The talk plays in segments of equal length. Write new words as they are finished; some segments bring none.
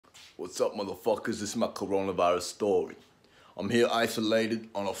What's up, motherfuckers? This is my coronavirus story. I'm here isolated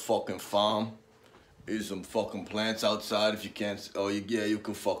on a fucking farm. Here's some fucking plants outside if you can't... Oh, yeah, you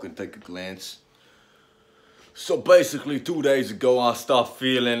can fucking take a glance. So basically, 2 days ago, I started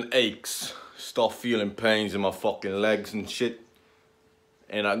feeling aches. Start feeling pains in my fucking legs and shit.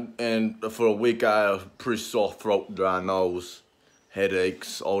 And for a week, I had a pretty sore throat, dry nose,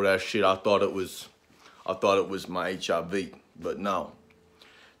 headaches, all that shit. I thought it was my HIV, but no.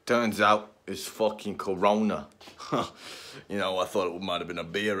 Turns out it's fucking corona. You know, I thought it might have been a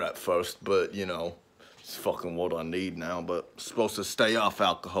beer at first, but you know, it's fucking what I need now. But I'm supposed to stay off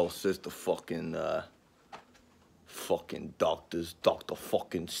alcohol, says the fucking doctors, Dr.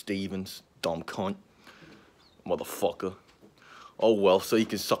 fucking Stevens, dumb cunt, motherfucker. Oh well, so you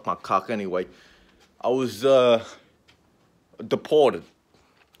can suck my cock anyway. I was deported.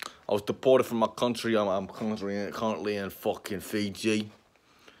 I was deported from my country. I'm currently in fucking Fiji.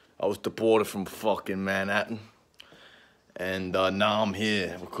 I was deported from fucking Manhattan. And now I'm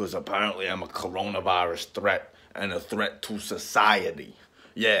here because apparently I'm a coronavirus threat and a threat to society.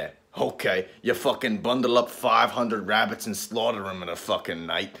 Yeah, okay, you fucking bundle up 500 rabbits and slaughter them in a fucking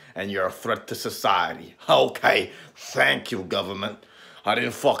night and you're a threat to society. Okay, thank you, government. I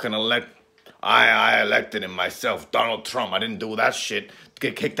didn't fucking elect... I elected him myself, Donald Trump. I didn't do that shit to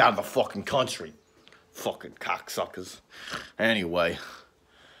get kicked out of the fucking country. Fucking cocksuckers. Anyway...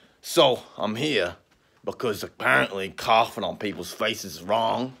 So, I'm here because apparently coughing on people's faces is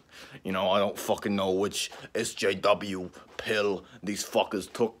wrong. You know, I don't fucking know which SJW pill these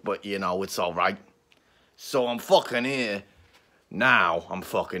fuckers took, but you know, it's alright. So, I'm fucking here. Now, I'm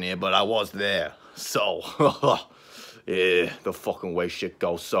fucking here, but I was there. So, yeah, the fucking way shit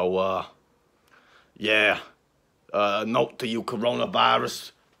goes. So, yeah. Note to you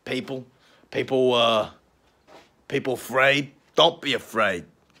coronavirus people. People afraid. Don't be afraid.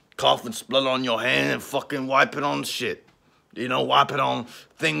 Cough and split on your hand and fucking wipe it on shit. You know, wipe it on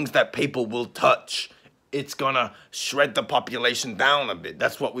things that people will touch. It's gonna shred the population down a bit.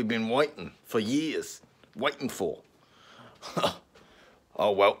 That's what we've been waiting for years. Waiting for.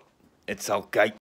 Oh well, it's okay.